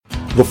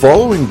The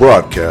following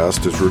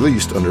broadcast is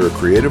released under a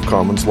Creative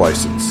Commons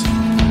license.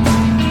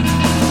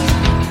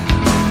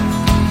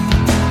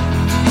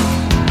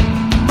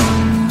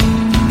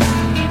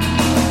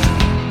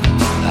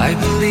 I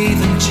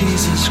believe in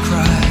Jesus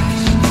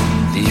Christ,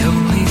 the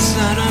only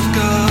Son of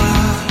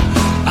God.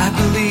 I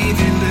believe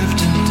He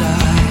lived and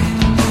died,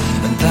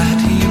 and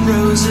that He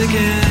rose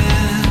again.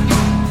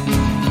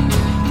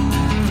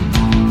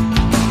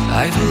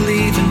 I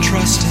believe and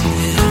trust in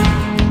Him.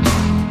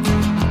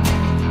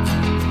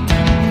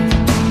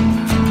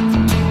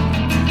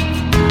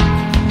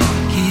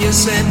 He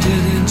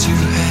ascended into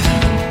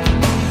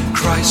heaven.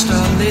 Christ,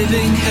 our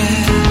living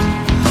head,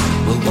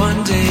 will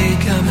one day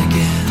come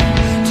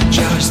again to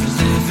judge the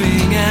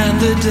living and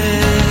the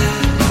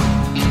dead.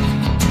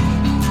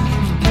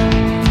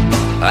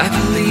 I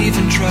believe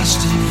and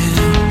trust in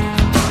Him.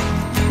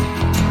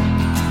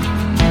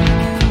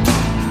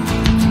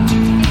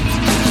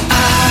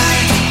 I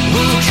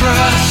will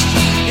trust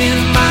in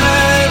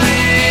my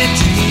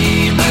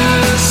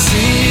Redeemer,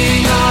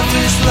 sing of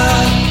His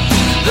love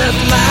that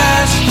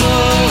lasts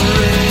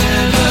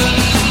forever,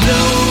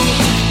 know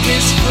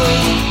His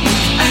full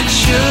and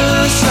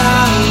sure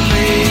salvation.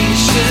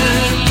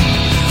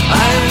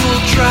 I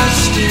will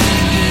trust in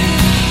Him.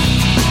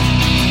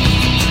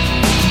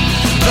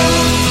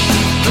 Though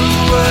the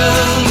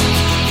world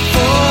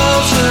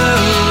falls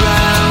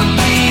around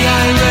me,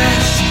 I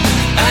rest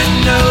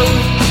and know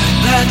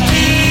that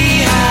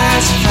He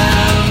has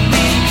found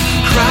me.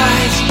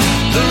 Christ,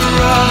 the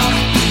rock,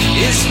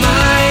 is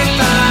my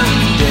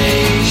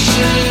foundation.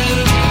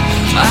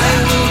 I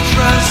will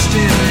trust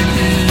in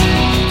Him.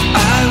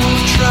 I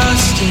will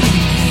trust in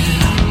Him.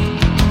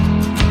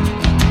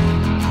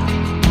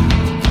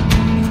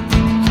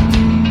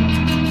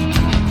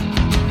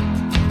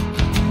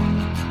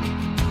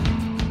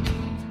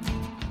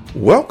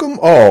 Welcome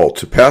all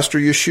to Pastor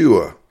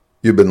Yeshua.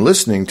 You've been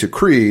listening to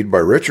Creed by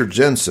Richard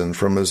Jensen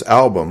from his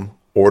album,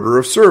 Order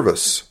of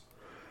Service.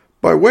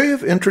 By way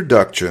of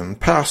introduction,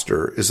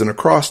 pastor is an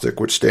acrostic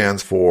which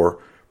stands for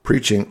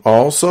preaching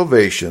all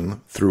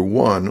salvation through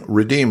one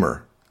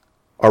Redeemer.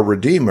 Our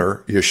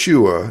Redeemer,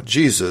 Yeshua,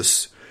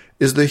 Jesus,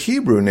 is the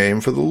Hebrew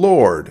name for the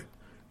Lord.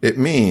 It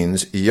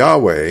means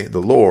Yahweh,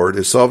 the Lord,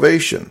 is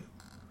salvation.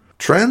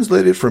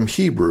 Translated from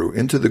Hebrew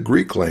into the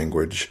Greek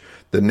language,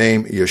 the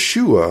name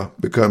Yeshua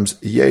becomes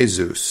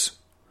Jesus.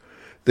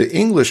 The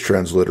English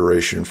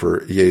transliteration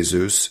for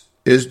Jesus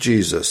is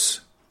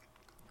Jesus.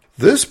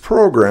 This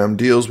program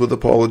deals with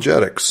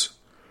apologetics,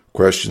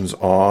 questions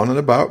on and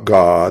about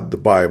God, the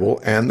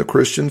Bible, and the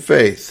Christian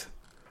faith.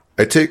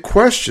 I take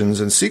questions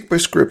and seek by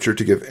Scripture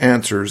to give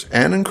answers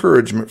and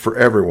encouragement for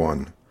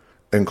everyone,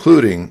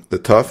 including the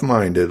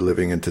tough-minded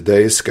living in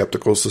today's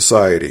skeptical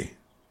society.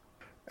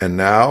 And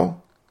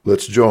now,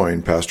 let's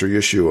join Pastor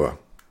Yeshua.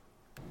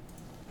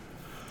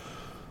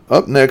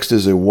 Up next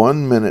is a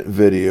 1-minute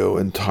video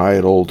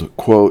entitled,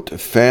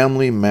 quote,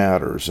 Family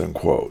Matters,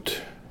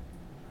 unquote.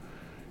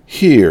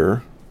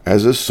 Here,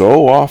 as is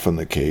so often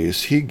the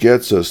case, he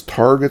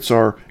targets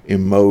our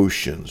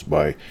emotions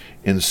by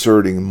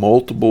inserting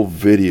multiple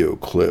video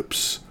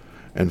clips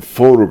and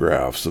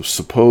photographs of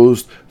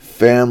supposed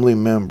family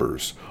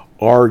members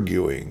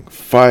arguing,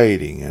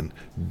 fighting, and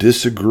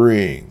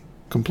disagreeing,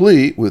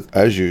 complete with,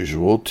 as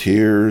usual,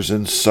 tears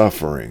and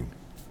suffering.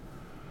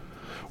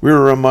 We are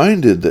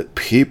reminded that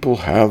people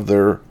have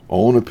their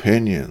own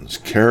opinions,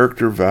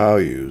 character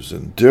values,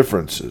 and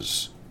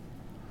differences.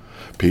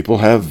 People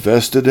have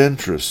vested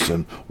interests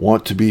and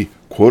want to be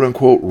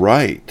quote-unquote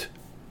right.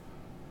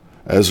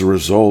 As a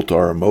result,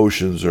 our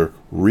emotions are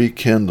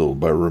rekindled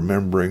by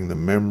remembering the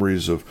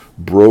memories of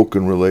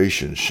broken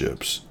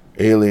relationships,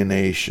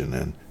 alienation,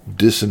 and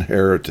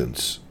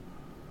disinheritance.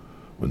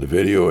 When the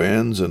video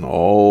ends and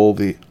all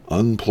the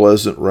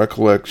unpleasant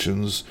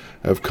recollections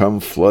have come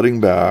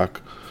flooding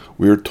back,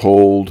 we are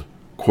told,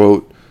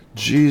 quote,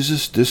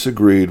 Jesus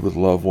disagreed with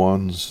loved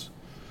ones,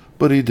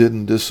 but He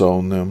didn't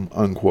disown them,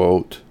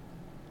 unquote.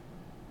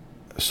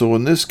 So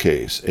in this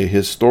case, a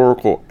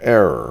historical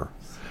error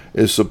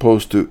is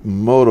supposed to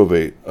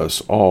motivate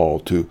us all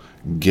to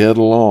get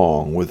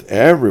along with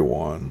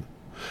everyone,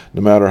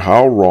 no matter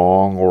how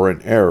wrong or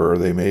in error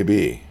they may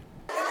be.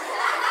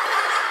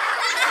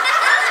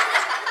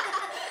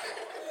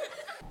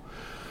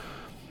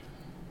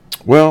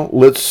 Well,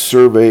 let's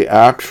survey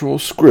actual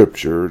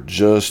Scripture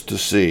just to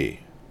see.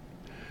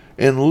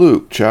 In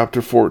Luke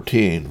chapter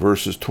 14,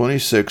 verses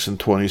 26 and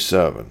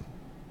 27,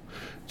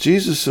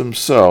 Jesus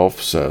Himself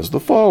says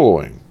the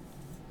following,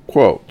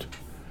 quote,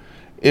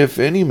 If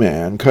any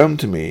man come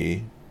to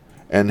me,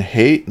 and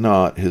hate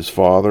not his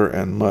father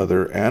and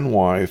mother and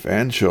wife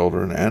and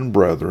children and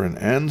brethren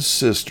and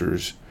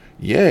sisters,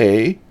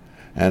 yea,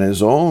 and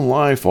his own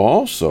life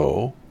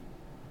also,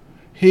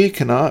 he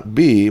cannot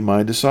be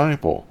my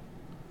disciple.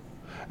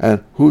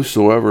 And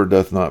whosoever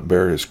doth not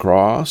bear his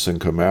cross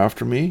and come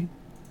after me,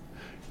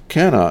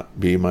 cannot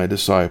be my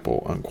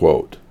disciple,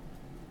 unquote.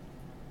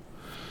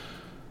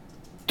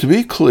 To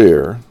be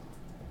clear,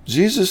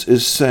 Jesus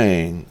is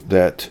saying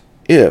that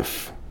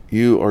if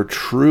you are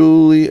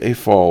truly a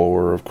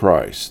follower of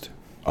Christ,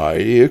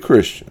 i.e. a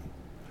Christian,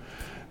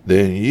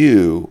 then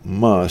you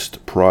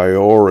must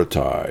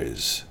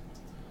prioritize.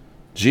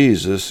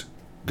 Jesus,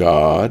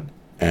 God,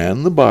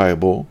 and the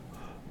Bible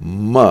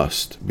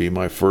must be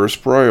my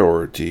first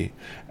priority,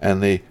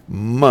 and they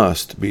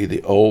must be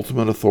the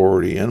ultimate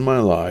authority in my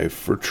life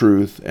for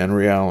truth and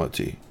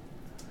reality.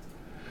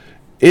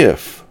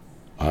 If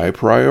I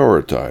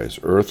prioritize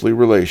earthly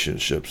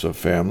relationships of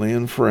family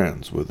and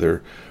friends with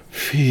their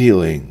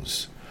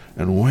feelings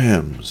and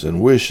whims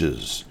and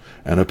wishes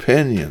and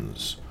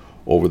opinions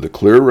over the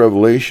clear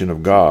revelation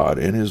of God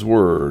in His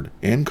Word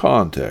in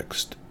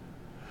context,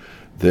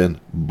 then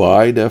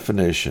by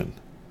definition,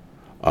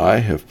 I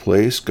have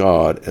placed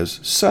God as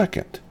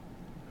second,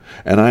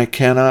 and I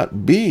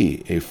cannot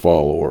be a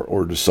follower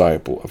or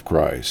disciple of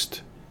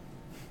Christ.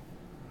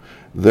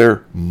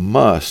 There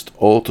must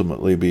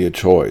ultimately be a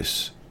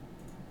choice.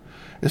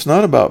 It's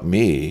not about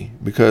me,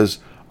 because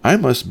I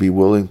must be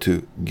willing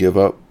to give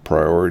up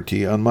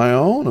priority on my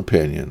own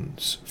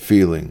opinions,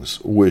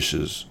 feelings,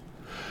 wishes,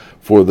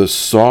 for the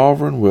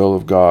sovereign will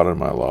of God in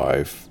my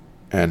life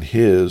and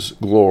His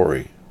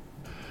glory.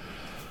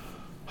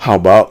 How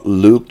about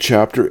Luke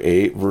chapter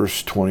 8,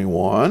 verse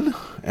 21,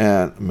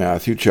 and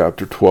Matthew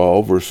chapter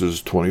 12,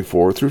 verses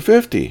 24 through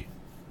 50?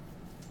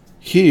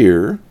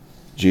 Here,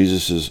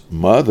 Jesus'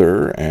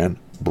 mother and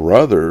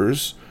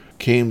brothers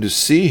came to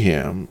see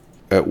Him,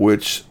 at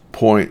which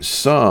point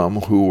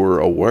some who were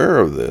aware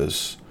of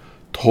this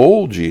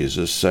told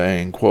Jesus,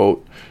 saying,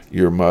 quote,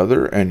 "Your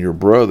mother and your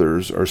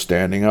brothers are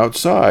standing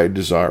outside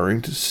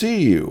desiring to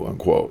see you,"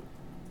 unquote.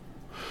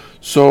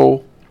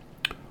 So,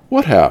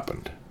 what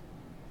happened?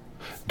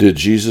 Did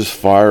Jesus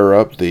fire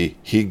up the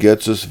He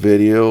Gets Us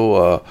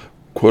video,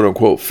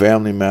 quote-unquote,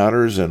 Family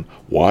Matters, and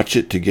watch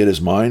it to get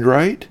his mind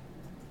right?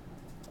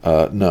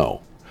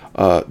 No.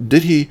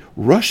 Did He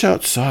rush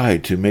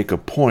outside to make a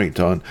point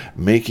on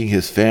making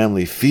His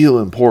family feel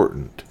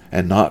important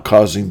and not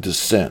causing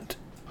dissent?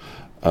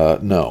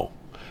 No.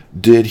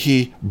 Did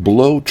He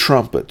blow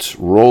trumpets,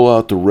 roll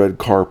out the red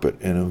carpet,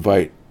 and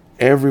invite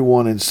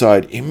everyone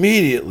inside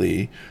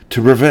immediately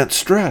to prevent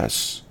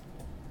stress?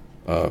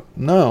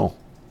 No.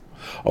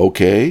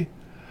 Okay,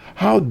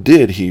 how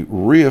did He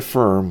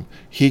reaffirm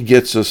He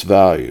Gets Us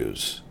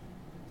values?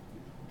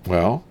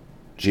 Well,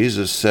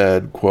 Jesus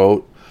said,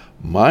 quote,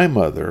 "My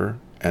mother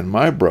and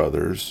my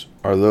brothers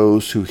are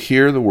those who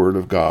hear the word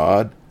of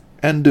God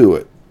and do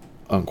it,"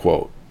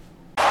 unquote.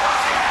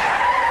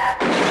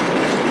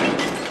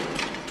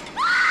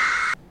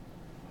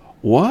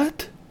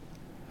 What?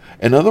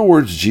 In other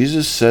words,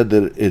 Jesus said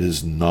that it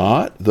is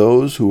not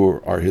those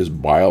who are His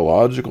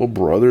biological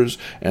brothers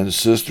and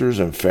sisters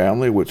and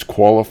family which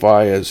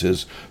qualify as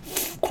His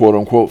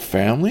quote-unquote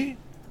family?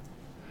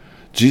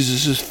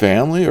 Jesus'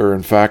 family are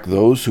in fact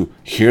those who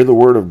hear the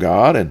word of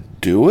God and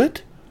do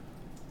it?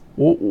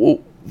 Well,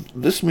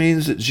 this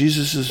means that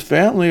Jesus'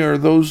 family are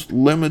those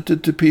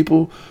limited to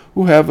people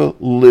who have a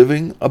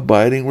living,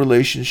 abiding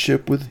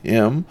relationship with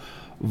Him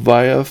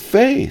via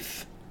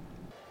faith.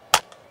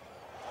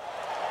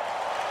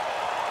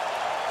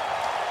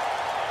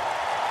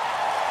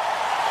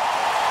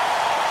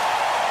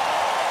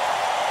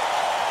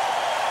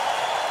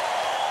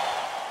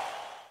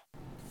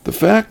 The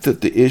fact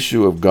that the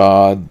issue of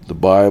God, the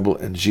Bible,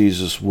 and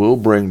Jesus will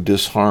bring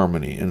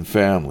disharmony in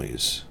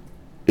families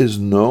is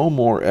no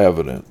more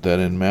evident than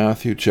in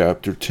Matthew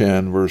chapter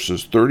 10,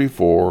 verses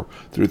 34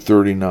 through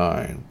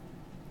 39.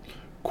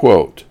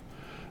 Quote,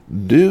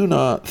 "Do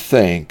not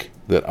think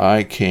that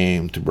I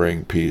came to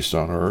bring peace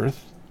on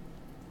earth.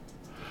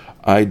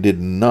 I did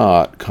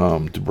not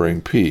come to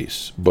bring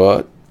peace,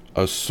 but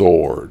a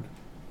sword.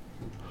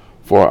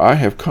 For I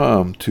have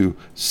come to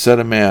set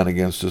a man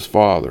against his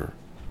father,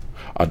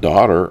 a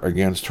daughter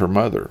against her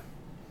mother,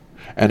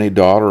 and a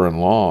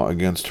daughter-in-law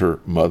against her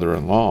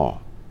mother-in-law.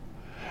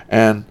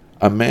 And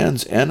a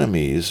man's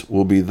enemies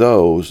will be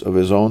those of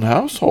his own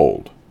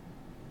household.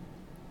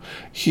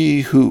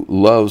 He who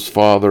loves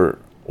father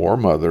or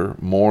mother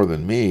more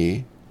than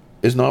me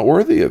is not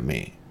worthy of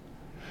me,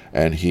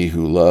 and he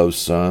who loves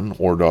son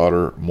or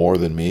daughter more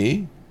than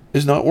me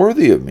is not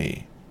worthy of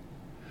me.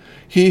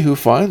 He who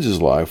finds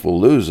his life will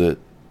lose it,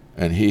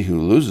 and he who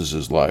loses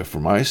his life for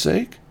my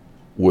sake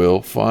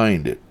will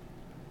find it."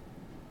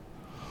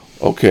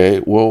 Okay,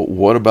 well,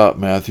 what about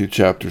Matthew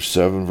chapter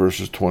 7,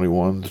 verses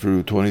 21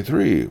 through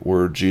 23,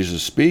 where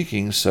Jesus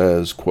speaking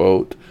says,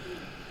 quote,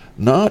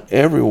 "Not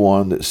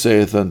everyone that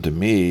saith unto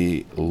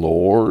me,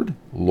 Lord,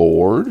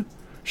 Lord,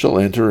 shall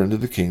enter into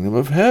the kingdom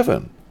of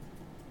heaven,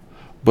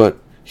 but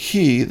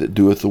he that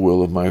doeth the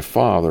will of my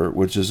Father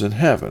which is in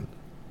heaven.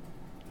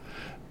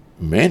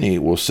 Many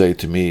will say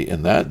to me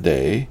in that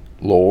day,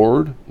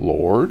 Lord,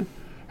 Lord,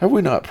 have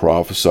we not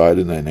prophesied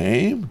in thy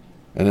name?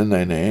 And in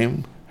thy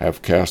name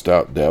have cast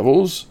out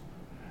devils?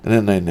 And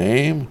in thy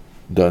name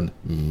done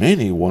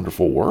many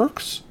wonderful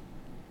works?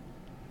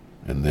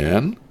 And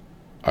then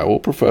I will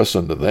profess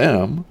unto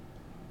them,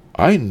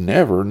 I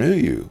never knew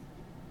you.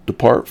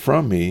 Depart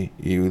from me,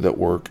 you that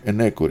work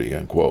iniquity."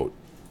 Unquote.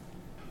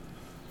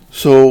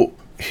 So,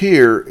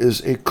 Here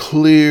is a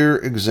clear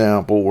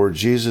example where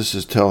Jesus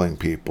is telling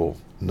people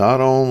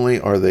not only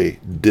are they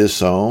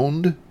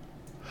disowned,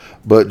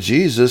 but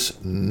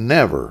Jesus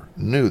never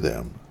knew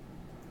them.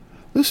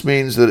 This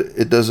means that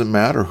it doesn't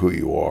matter who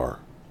you are.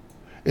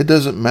 It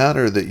doesn't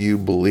matter that you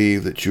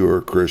believe that you are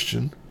a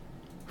Christian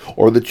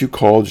or that you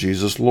call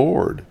Jesus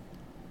Lord.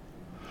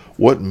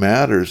 What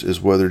matters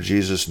is whether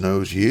Jesus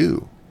knows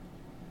you.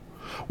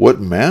 What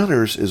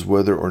matters is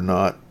whether or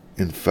not,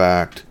 in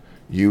fact,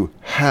 you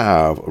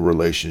have a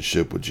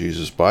relationship with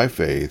Jesus by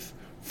faith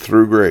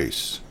through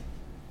grace.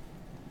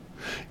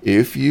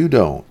 If you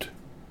don't,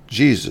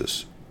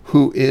 Jesus,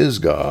 who is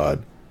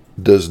God,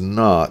 does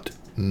not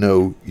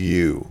know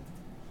you.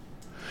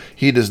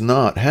 He does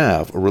not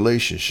have a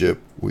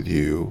relationship with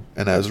you,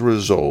 and as a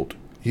result,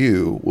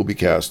 you will be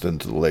cast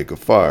into the lake of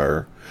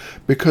fire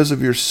because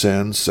of your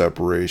sin,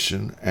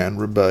 separation, and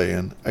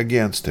rebellion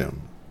against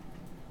him.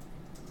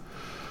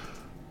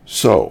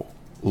 So,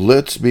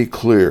 let's be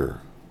clear.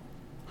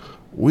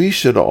 We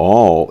should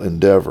all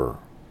endeavor,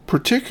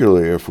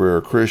 particularly if we're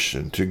a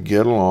Christian, to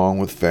get along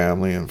with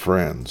family and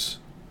friends.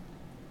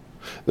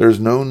 There's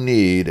no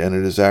need, and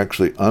it is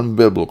actually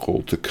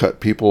unbiblical, to cut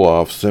people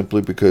off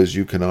simply because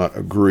you cannot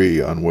agree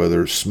on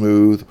whether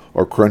smooth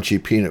or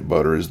crunchy peanut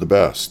butter is the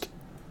best.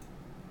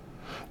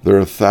 There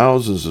are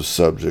thousands of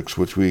subjects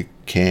which we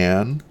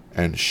can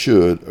and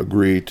should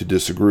agree to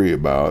disagree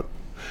about,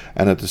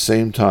 and at the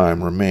same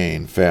time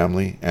remain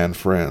family and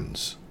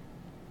friends.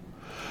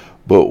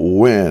 But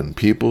when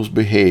people's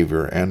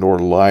behavior and or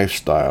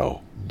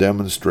lifestyle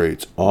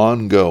demonstrates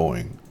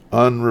ongoing,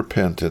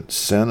 unrepentant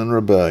sin and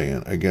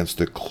rebellion against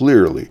the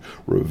clearly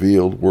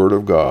revealed Word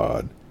of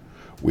God,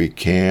 we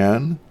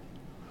can,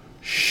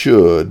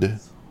 should,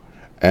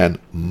 and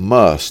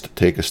must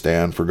take a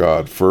stand for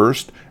God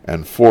first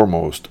and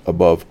foremost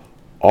above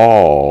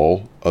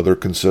all other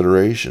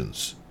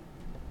considerations.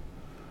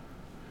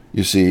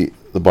 You see,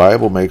 the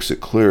Bible makes it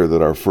clear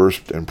that our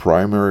first and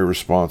primary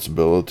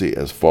responsibility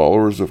as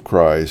followers of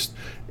Christ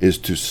is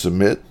to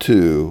submit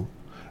to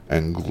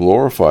and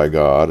glorify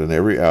God in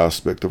every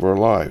aspect of our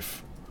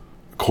life.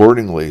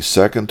 Accordingly,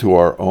 second to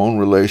our own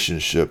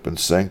relationship and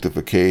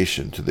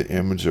sanctification to the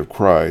image of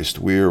Christ,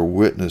 we are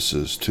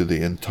witnesses to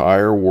the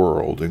entire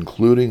world,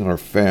 including our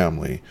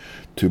family,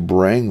 to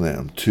bring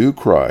them to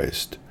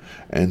Christ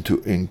and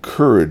to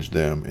encourage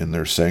them in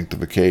their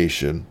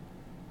sanctification.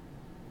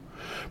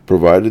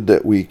 Provided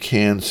that we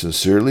can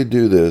sincerely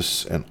do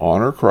this and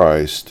honor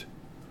Christ,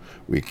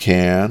 we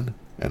can,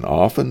 and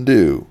often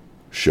do,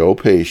 show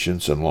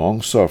patience and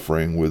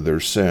long-suffering with their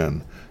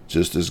sin,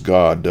 just as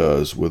God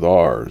does with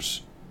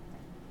ours.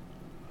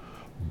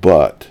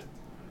 But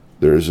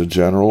there is a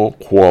general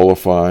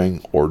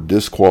qualifying or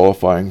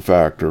disqualifying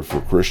factor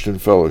for Christian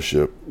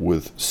fellowship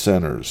with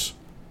sinners.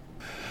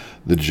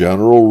 The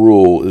general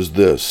rule is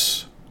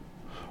this: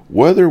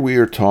 whether we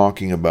are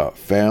talking about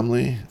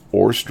family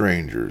or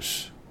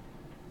strangers,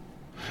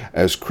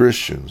 as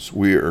Christians,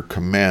 we are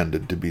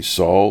commanded to be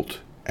salt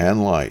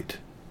and light.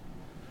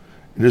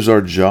 It is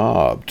our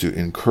job to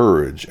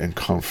encourage and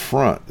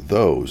confront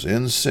those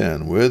in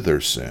sin with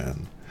their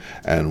sin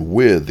and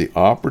with the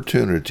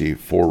opportunity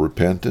for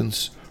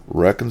repentance,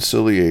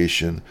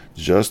 reconciliation,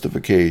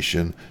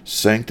 justification,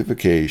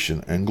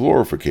 sanctification, and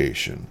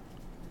glorification.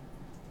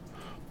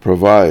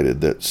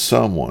 Provided that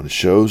someone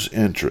shows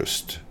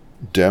interest,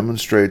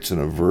 demonstrates an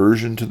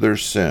aversion to their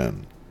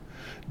sin,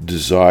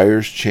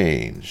 desires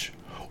change,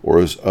 or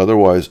is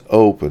otherwise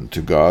open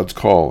to God's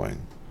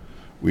calling,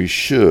 we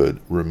should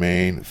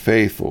remain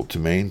faithful to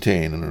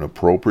maintain an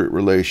appropriate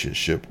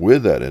relationship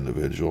with that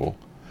individual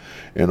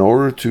in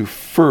order to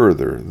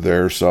further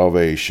their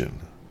salvation.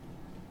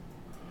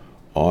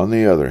 On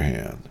the other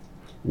hand,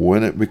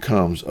 when it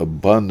becomes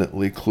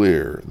abundantly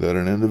clear that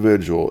an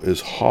individual is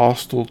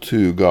hostile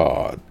to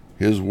God,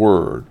 His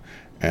Word,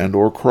 and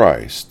or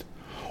Christ,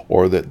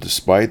 or that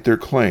despite their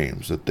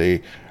claims that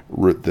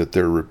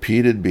their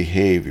repeated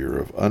behavior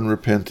of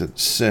unrepentant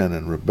sin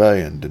and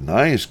rebellion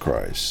denies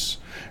Christ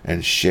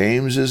and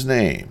shames His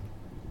name,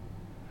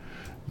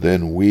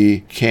 then we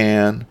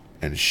can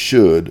and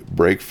should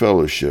break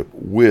fellowship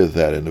with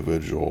that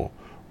individual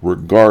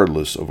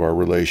regardless of our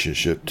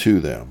relationship to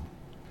them.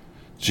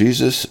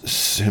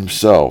 Jesus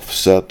himself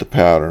set the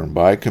pattern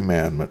by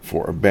commandment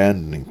for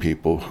abandoning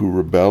people who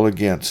rebel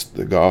against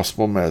the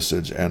gospel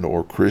message and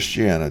or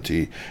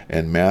Christianity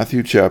in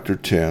Matthew chapter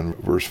 10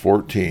 verse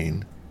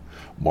 14,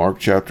 Mark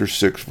chapter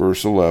 6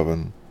 verse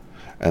 11,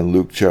 and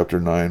Luke chapter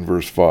 9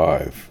 verse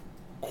 5.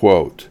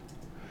 Quote,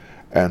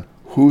 "And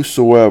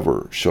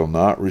whosoever shall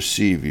not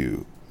receive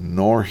you,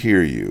 nor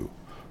hear you,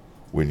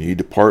 when ye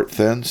depart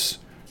thence,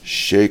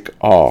 shake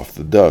off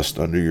the dust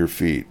under your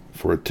feet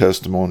for a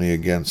testimony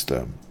against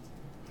them.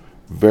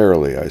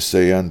 Verily I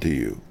say unto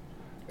you,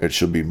 it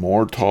shall be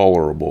more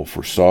tolerable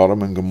for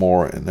Sodom and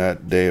Gomorrah in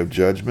that day of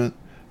judgment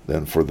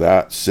than for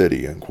that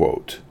city."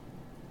 Unquote.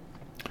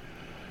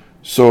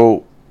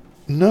 So,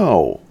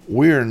 no,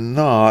 we are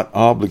not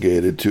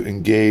obligated to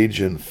engage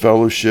in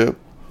fellowship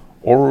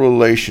or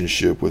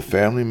relationship with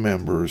family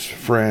members,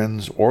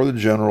 friends, or the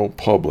general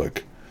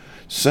public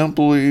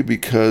simply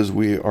because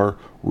we are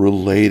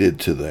related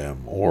to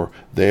them, or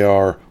they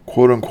are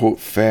quote-unquote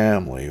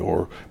family,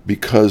 or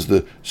because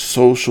the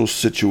social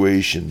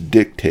situation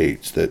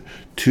dictates that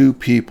two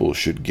people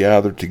should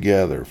gather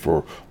together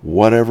for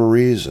whatever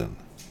reason.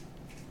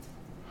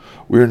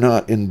 We are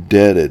not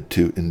indebted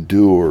to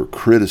endure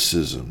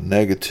criticism,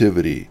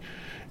 negativity,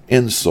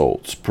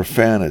 insults,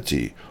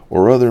 profanity,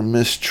 or other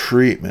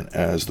mistreatment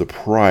as the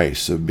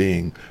price of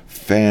being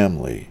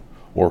family,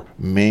 or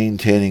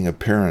maintaining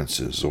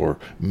appearances, or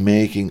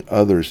making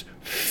others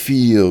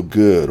feel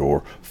good,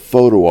 or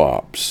photo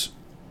ops.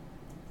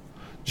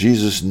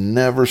 Jesus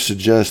never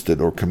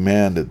suggested or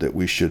commanded that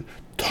we should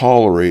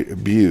tolerate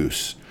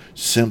abuse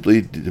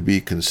simply to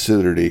be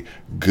considered a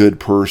good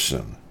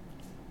person.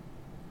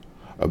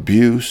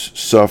 Abuse,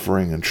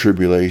 suffering, and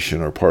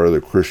tribulation are part of the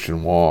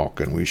Christian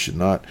walk, and we should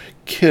not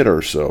kid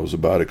ourselves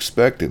about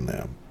expecting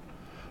them.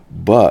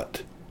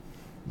 But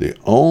the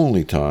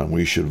only time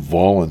we should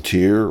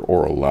volunteer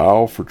or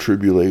allow for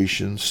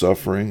tribulation,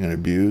 suffering, and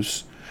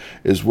abuse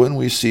is when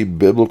we see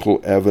biblical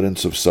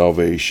evidence of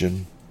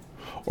salvation,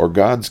 or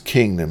God's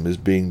kingdom is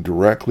being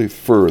directly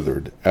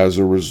furthered as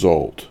a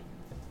result.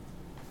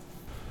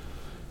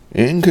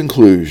 In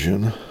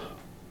conclusion,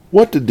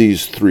 what did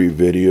these 3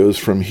 videos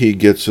from He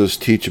Gets Us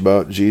teach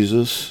about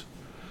Jesus?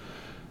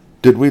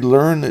 Did we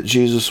learn that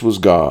Jesus was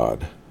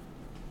God?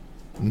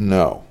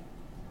 No.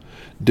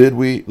 Did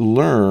we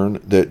learn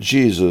that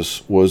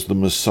Jesus was the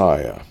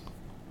Messiah?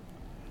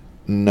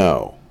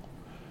 No.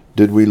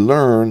 Did we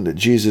learn that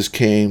Jesus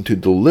came to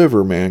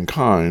deliver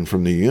mankind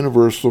from the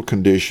universal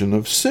condition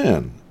of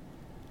sin?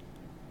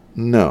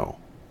 No.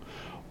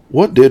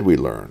 What did we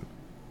learn?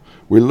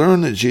 We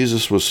learned that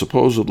Jesus was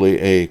supposedly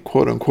a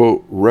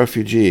quote-unquote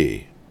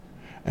refugee,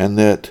 and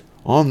that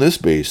on this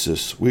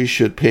basis we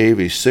should pave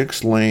a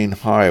 6-lane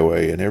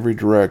highway in every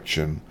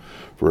direction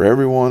for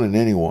everyone and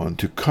anyone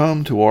to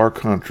come to our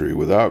country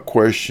without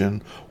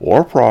question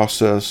or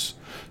process,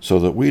 so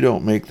that we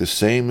don't make the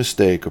same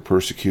mistake of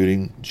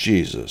persecuting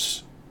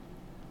Jesus.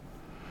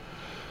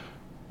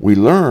 We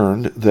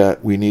learned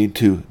that we need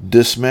to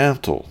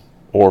dismantle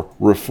or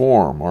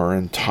reform our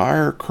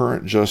entire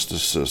current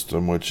justice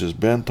system, which is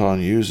bent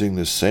on using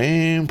the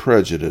same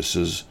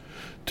prejudices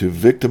to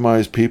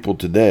victimize people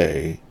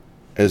today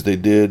as they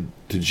did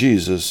to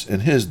Jesus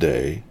in his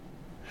day,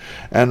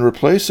 and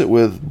replace it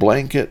with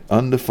blanket,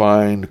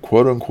 undefined,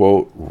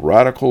 quote-unquote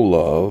radical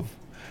love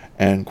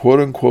and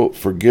quote-unquote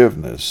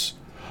forgiveness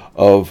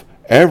of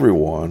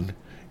everyone,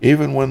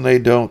 even when they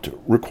don't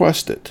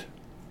request it.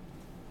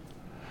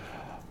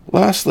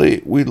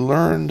 Lastly, we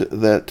learned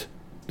that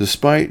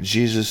despite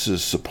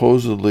Jesus'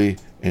 supposedly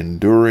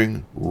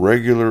enduring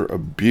regular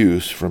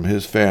abuse from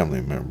his family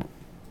member,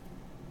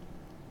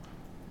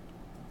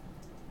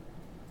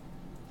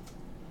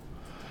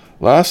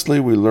 Lastly,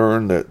 we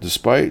learn that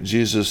despite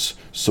Jesus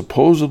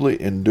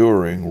supposedly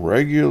enduring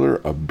regular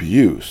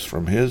abuse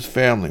from his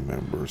family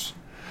members,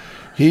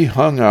 he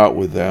hung out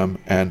with them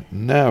and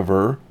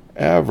never,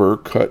 ever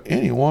cut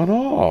anyone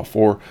off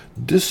or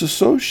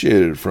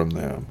disassociated from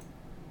them.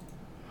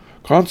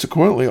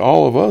 Consequently,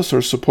 all of us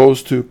are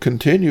supposed to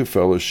continue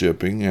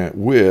fellowshipping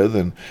with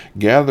and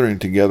gathering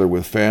together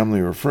with family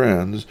or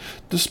friends,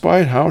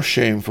 despite how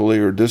shamefully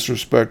or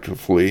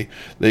disrespectfully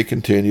they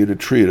continue to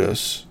treat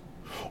us,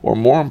 or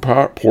more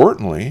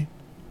importantly,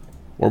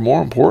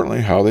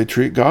 how they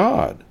treat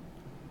God.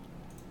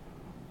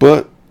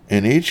 But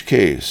in each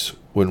case,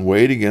 when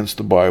weighed against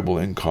the Bible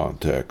in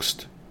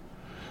context,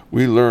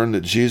 we learn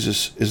that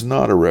Jesus is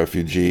not a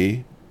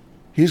refugee.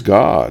 He's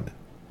God.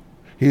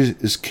 He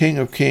is King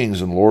of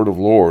Kings and Lord of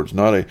Lords,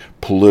 not a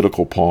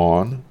political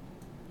pawn.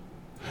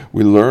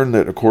 We learn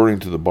that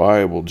according to the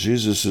Bible,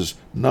 Jesus is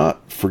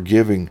not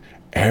forgiving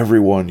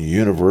everyone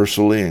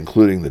universally,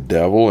 including the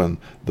devil and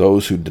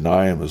those who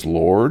deny him as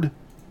Lord.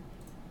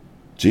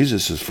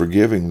 Jesus is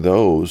forgiving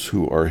those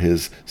who are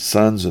his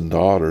sons and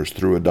daughters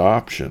through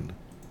adoption.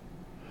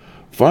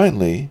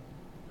 Finally,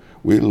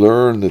 we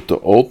learn that the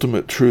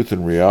ultimate truth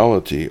and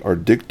reality are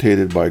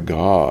dictated by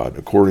God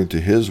according to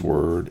his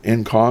word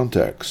in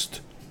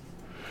context.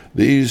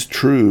 These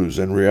truths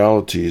and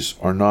realities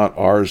are not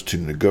ours to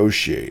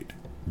negotiate,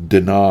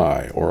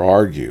 deny, or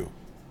argue.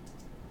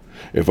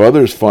 If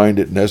others find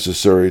it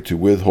necessary to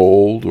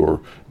withhold or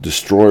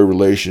destroy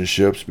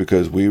relationships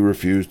because we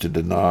refuse to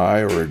deny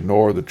or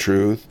ignore the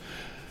truth,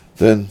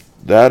 then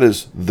that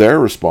is their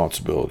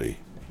responsibility,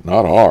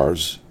 not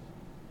ours.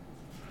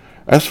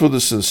 As for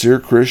the sincere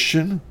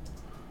Christian,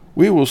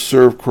 we will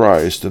serve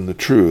Christ in the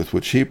truth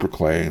which he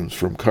proclaims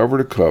from cover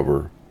to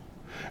cover,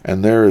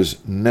 and there is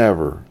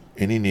never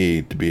any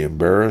need to be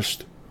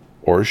embarrassed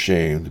or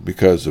ashamed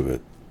because of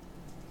it.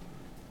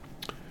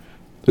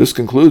 This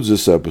concludes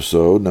this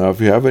episode. Now,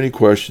 if you have any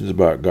questions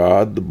about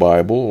God, the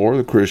Bible, or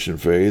the Christian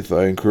faith,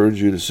 I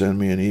encourage you to send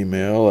me an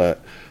email at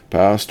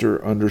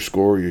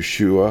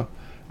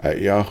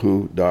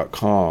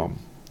pastor_yeshua@yahoo.com.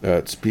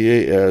 That's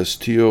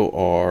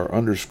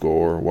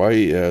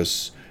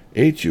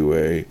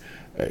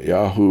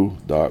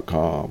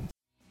pastor_yeshua@yahoo.com.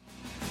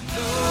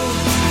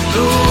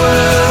 The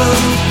world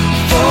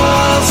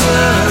falls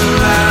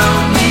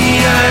around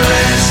me I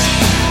rest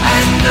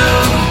and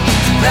know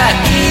that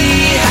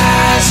He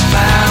has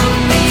found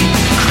me.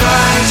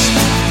 Christ,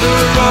 the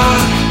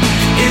rock,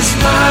 is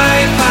my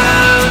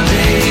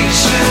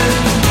foundation.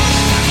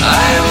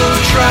 I will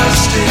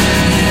trust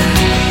in Him.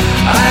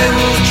 I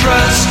will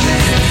trust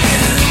in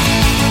Him.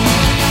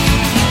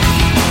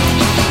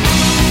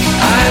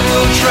 I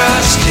will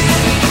trust